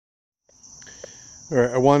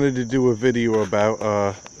Alright, I wanted to do a video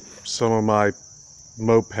about some of my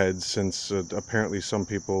mopeds, since apparently some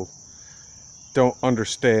people don't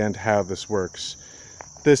understand how this works.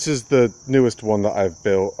 This is the newest one that I've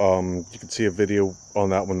built. You can see a video on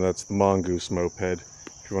that one. That's the Mongoose moped.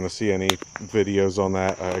 If you want to see any videos on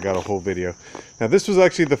that, I got a whole video. Now this was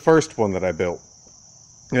actually the first one that I built.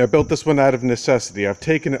 I built this one out of necessity. I've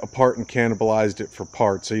taken it apart and cannibalized it for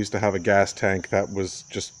parts. I used to have a gas tank that was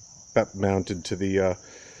just mounted to the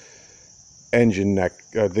engine neck,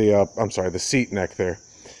 the seat neck there.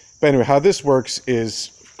 But anyway, how this works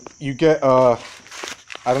is you get, I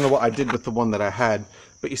don't know what I did with the one that I had,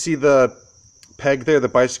 but you see the peg there, the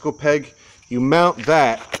bicycle peg? You mount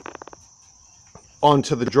that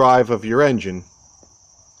onto the drive of your engine.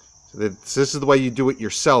 So this is the way you do it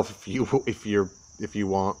yourself if you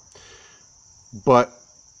want. But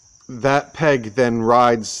that peg then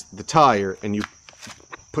rides the tire, and you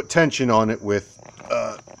put tension on it with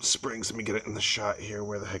springs. Let me get it in the shot here.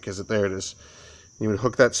 Where the heck is it? There it is. You would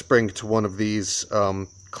hook that spring to one of these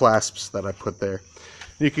clasps that I put there.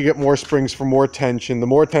 You can get more springs for more tension. The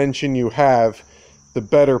more tension you have, the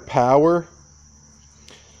better power.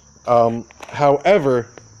 However,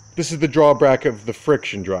 this is the drawback of the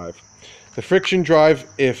friction drive. The friction drive,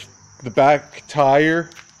 if the back tire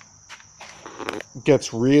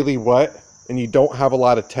gets really wet and you don't have a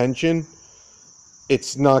lot of tension,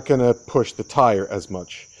 it's not going to push the tire as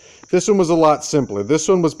much. This one was a lot simpler. This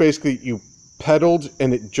one was basically you pedaled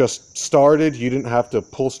and it just started. You didn't have to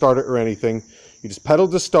pull start it or anything. You just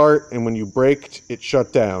pedaled to start, and when you braked, it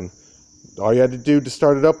shut down. All you had to do to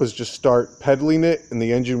start it up was just start pedaling it, and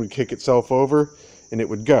the engine would kick itself over and it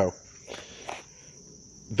would go.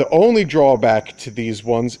 The only drawback to these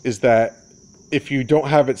ones is that if you don't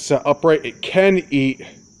have it set upright, it can eat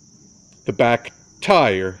the back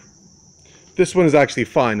tire. This one is actually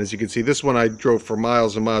fine. As you can see, this one I drove for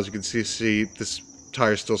miles and miles. You can see this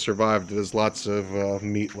tire still survived. There's lots of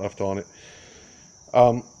meat left on it.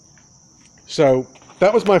 So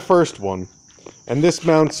that was my first one, and this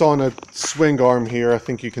mounts on a swing arm here. I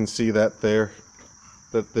think you can see that there,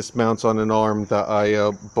 that this mounts on an arm that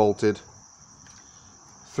I bolted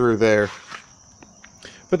through there.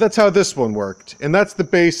 But that's how this one worked, and that's the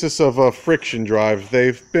basis of a friction drive.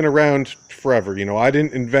 They've been around forever. You know, I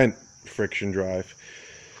didn't invent friction drive.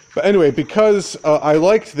 But anyway, because I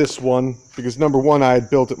liked this one, because number one, I had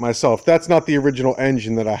built it myself. That's not the original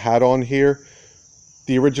engine that I had on here.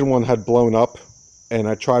 The original one had blown up, and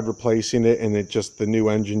I tried replacing it, and the new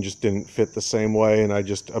engine just didn't fit the same way, and I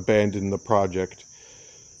just abandoned the project.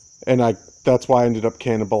 And that's why I ended up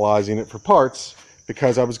cannibalizing it for parts,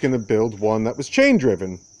 because I was going to build one that was chain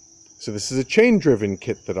driven. So this is a chain driven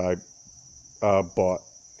kit that I bought.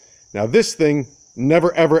 Now this thing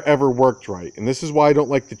never ever worked right, and this is why I don't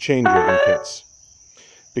like the chain driven kits,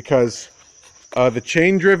 because the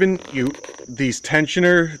chain driven, this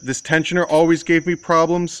tensioner always gave me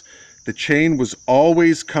problems. The chain was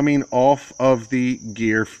always coming off of the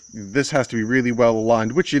gear. This has to be really well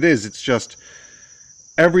aligned, which it is. It's just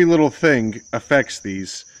every little thing affects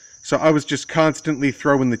these. So I was just constantly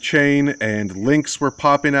throwing the chain, and links were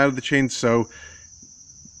popping out of the chain. So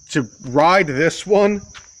to ride this one,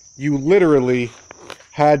 you literally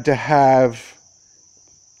had to have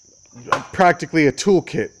practically a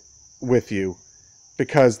toolkit with you,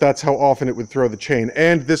 because that's how often it would throw the chain.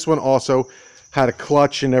 And this one also had a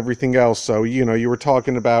clutch and everything else. So, you know, you were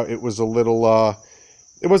talking about, it was a little,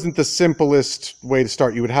 it wasn't the simplest way to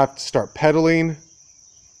start. You would have to start pedaling,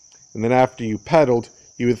 and then after you pedaled,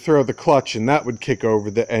 you would throw the clutch, and that would kick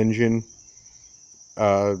over the engine.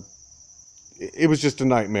 It was just a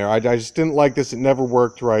nightmare. I just didn't like this. It never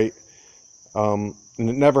worked right. And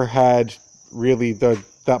it never had really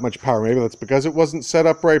that much power. Maybe that's because it wasn't set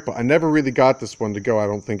up right, but I never really got this one to go, I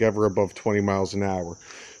don't think, ever above 20 miles an hour.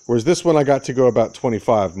 Whereas this one I got to go about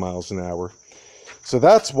 25 miles an hour. So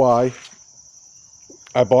that's why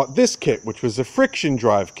I bought this kit, which was a friction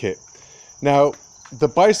drive kit. Now, the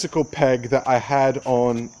bicycle peg that I had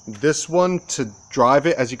on this one to drive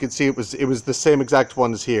it, as you can see, it was the same exact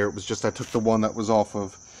one as here. It was just I took the one that was off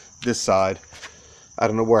of this side. I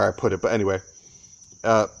don't know where I put it, but anyway.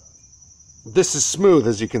 This is smooth,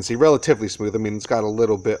 as you can see, relatively smooth. I mean, it's got a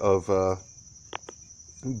little bit of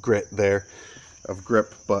grit there, of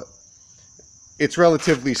grip, but it's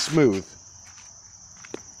relatively smooth,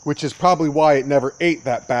 which is probably why it never ate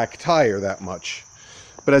that back tire that much.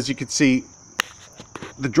 But as you can see,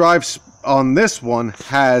 the drive on this one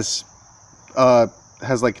has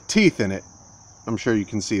like teeth in it. I'm sure you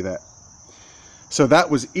can see that. So that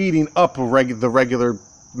was eating up the regular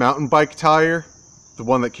mountain bike tire, the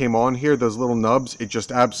one that came on here, those little nubs. It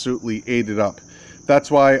just absolutely ate it up. That's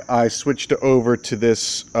why I switched over to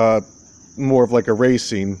this more of like a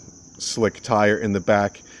racing slick tire in the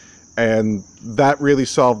back, and that really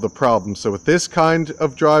solved the problem. So with this kind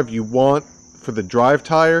of drive, you want, for the drive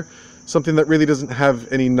tire, something that really doesn't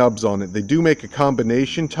have any nubs on it. They do make a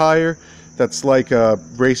combination tire that's like a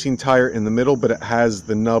racing tire in the middle, but it has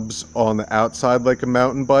the nubs on the outside like a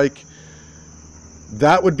mountain bike.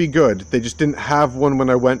 That would be good. They just didn't have one when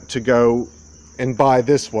I went to go and buy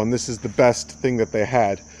this one. This is the best thing that they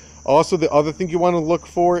had. Also, the other thing you want to look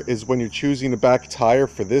for is when you're choosing a back tire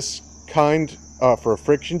for this kind, for a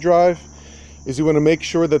friction drive, is you want to make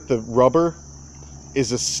sure that the rubber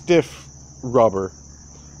is a stiff rubber.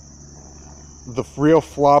 The real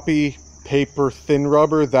floppy paper thin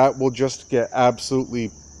rubber, that will just get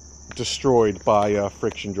absolutely destroyed by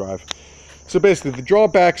friction drive. So basically the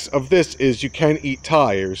drawbacks of this is you can eat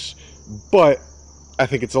tires, but I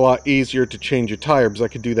think it's a lot easier to change a tire because I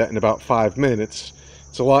could do that in about 5 minutes.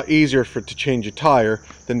 It's a lot easier to change a tire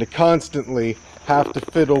than to constantly have to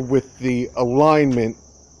fiddle with the alignment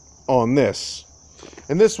on this.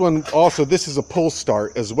 And this one also, this is a pull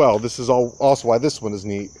start as well. This is also why this one is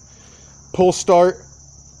neat. Pull start,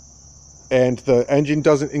 and the engine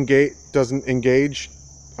doesn't engage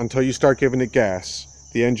until you start giving it gas.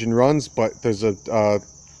 The engine runs, but there's a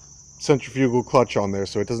centrifugal clutch on there,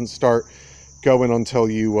 so it doesn't start going until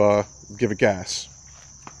you give it gas.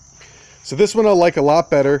 So this one I like a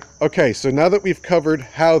lot better. Okay, so now that we've covered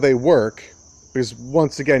how they work, because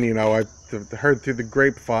once again, you know, I've heard through the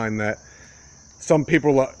grapevine that some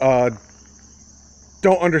people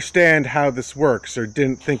don't understand how this works or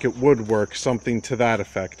didn't think it would work, something to that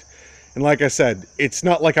effect. And like I said, it's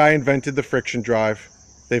not like I invented the friction drive.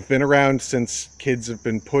 They've been around since kids have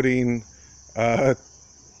been putting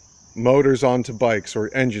motors onto bikes, or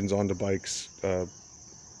engines onto bikes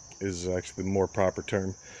is actually the more proper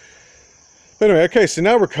term. But anyway, okay, so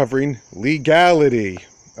now we're covering legality.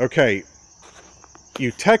 Okay,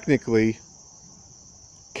 you technically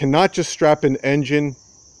cannot just strap an engine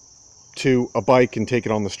to a bike and take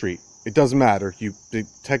it on the street. It doesn't matter.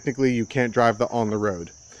 Technically you can't drive that on the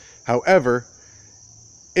road. However,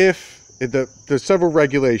 there's several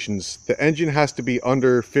regulations. The engine has to be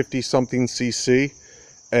under 50 something cc,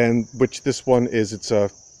 and which this one is. It's a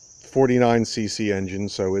 49 cc engine,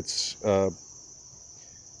 so it's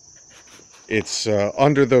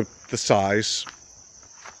under the size.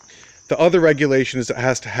 The other regulation is it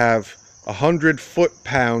has to have 100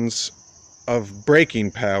 foot-pounds of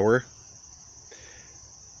braking power,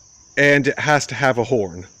 and it has to have a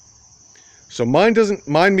horn. So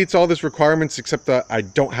mine meets all these requirements, except that I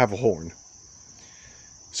don't have a horn.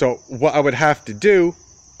 So what I would have to do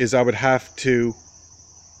is I would have to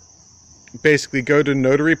basically go to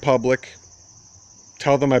Notary Public,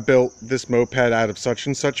 tell them I built this moped out of such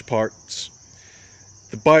and such parts.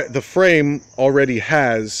 The frame already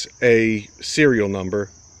has a serial number,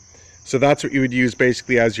 so that's what you would use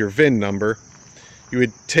basically as your VIN number. You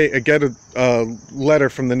would get a letter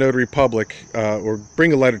from the Notary Public, or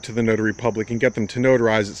bring a letter to the Notary Public and get them to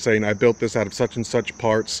notarize it, saying I built this out of such and such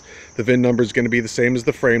parts. The VIN number is going to be the same as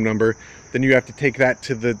the frame number. Then you have to take that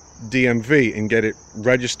to the DMV and get it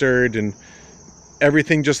registered and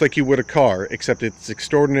everything, just like you would a car, except it's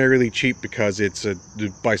extraordinarily cheap because it's a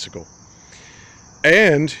bicycle.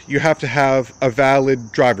 And you have to have a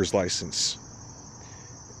valid driver's license.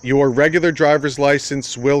 Your regular driver's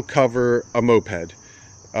license will cover a moped.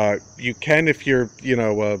 You can, if you're,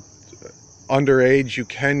 underage, you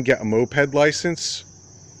can get a moped license.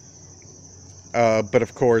 But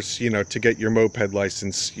of course, to get your moped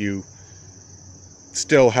license, you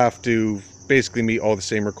still have to basically meet all the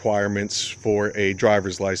same requirements for a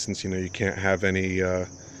driver's license. You can't have any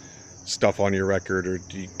stuff on your record, or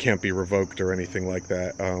you can't be revoked or anything like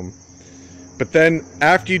that. But then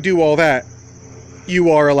after you do all that,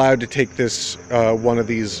 you are allowed to take this one of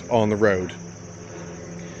these on the road.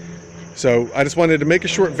 So I just wanted to make a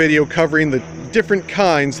short video covering the different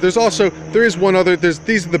kinds. These are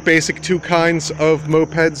the basic two kinds of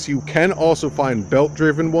mopeds. You can also find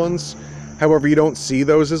belt-driven ones. However, you don't see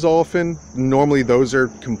those as often. Normally those are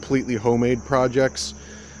completely homemade projects.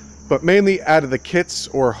 But mainly out of the kits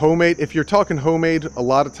or homemade, if you're talking homemade, a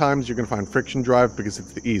lot of times you're going to find friction drive because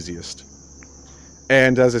it's the easiest.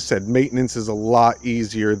 And as I said, maintenance is a lot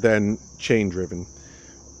easier than chain driven.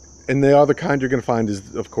 And the other kind you're going to find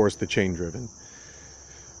is, of course, the chain driven,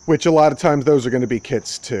 which a lot of times those are going to be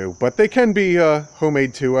kits too. But they can be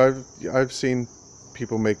homemade too. I've seen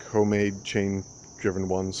people make homemade chain driven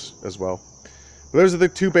ones as well. But those are the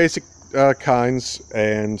two basic kinds,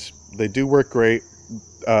 and they do work great.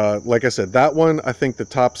 like I said, that one, I think the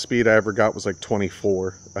top speed I ever got was like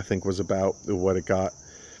 24, I think was about what it got.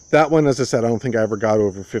 That one, as I said, I don't think I ever got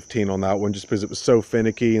over 15 on that one, just because it was so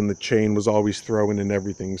finicky and the chain was always throwing and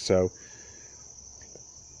everything. So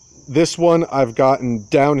this one, I've gotten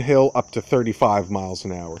downhill up to 35 miles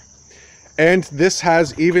an hour. And this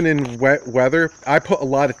has, even in wet weather, I put a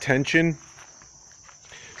lot of tension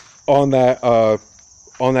on that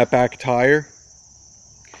back tire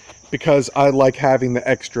because I like having the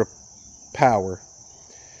extra power.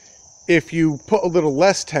 If you put a little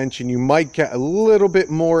less tension, you might get a little bit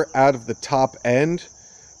more out of the top end,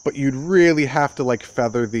 but you'd really have to like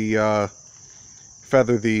feather the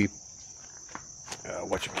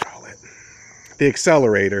the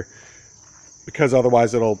accelerator, because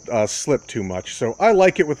otherwise it'll slip too much. So I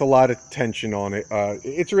like it with a lot of tension on it.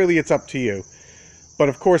 It's up to you. But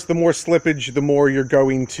of course, the more slippage, the more you're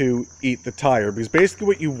going to eat the tire, because basically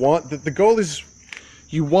what you want, the goal is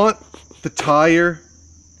you want the tire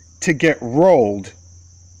to get rolled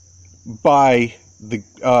by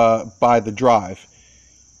the drive.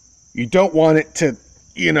 You don't want it to,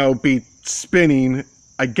 you know, be spinning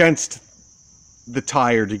against the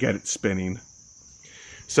tire to get it spinning.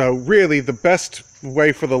 So really, the best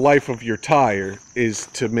way for the life of your tire is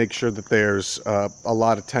to make sure that there's a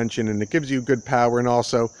lot of tension and it gives you good power, and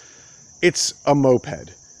also it's a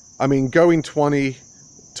moped. I mean, going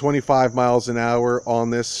 20-25 miles an hour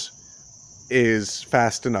on this is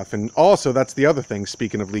fast enough. And also, that's the other thing,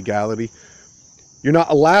 speaking of legality, you're not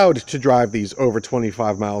allowed to drive these over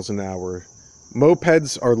 25 miles an hour.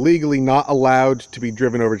 Mopeds are legally not allowed to be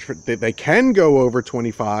driven over. They can go over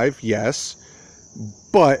 25, yes,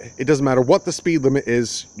 but it doesn't matter what the speed limit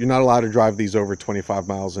is, you're not allowed to drive these over 25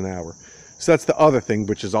 miles an hour. So that's the other thing,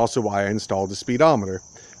 which is also why I installed a speedometer.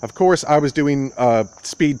 Of course, I was doing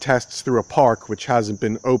speed tests through a park, which hasn't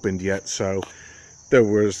been opened yet, so there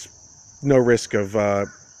was no risk of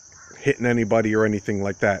hitting anybody or anything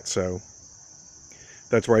like that. So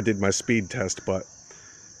that's where I did my speed test. But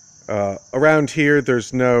around here,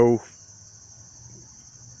 there's no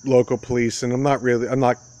local police, and I'm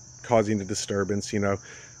not causing a disturbance, you know.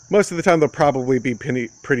 Most of the time they'll probably be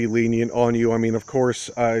pretty lenient on you. I mean, of course,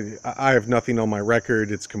 I have nothing on my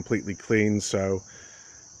record. It's completely clean, so,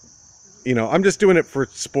 you know, I'm just doing it for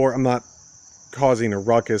sport. I'm not causing a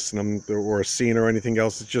ruckus or a scene or anything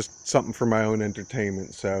else. It's just something for my own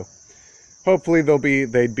entertainment. So hopefully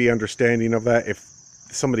they'd be understanding of that if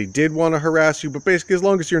somebody did want to harass you. But basically, as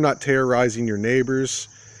long as you're not terrorizing your neighbors,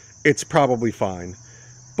 it's probably fine.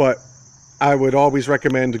 But I would always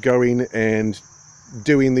recommend going and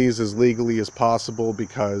doing these as legally as possible,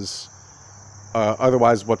 because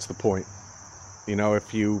otherwise, what's the point? You know,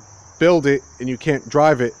 if you build it and you can't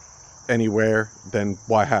drive it anywhere, then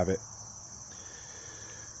why have it?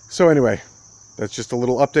 So anyway, that's just a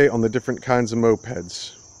little update on the different kinds of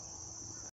mopeds.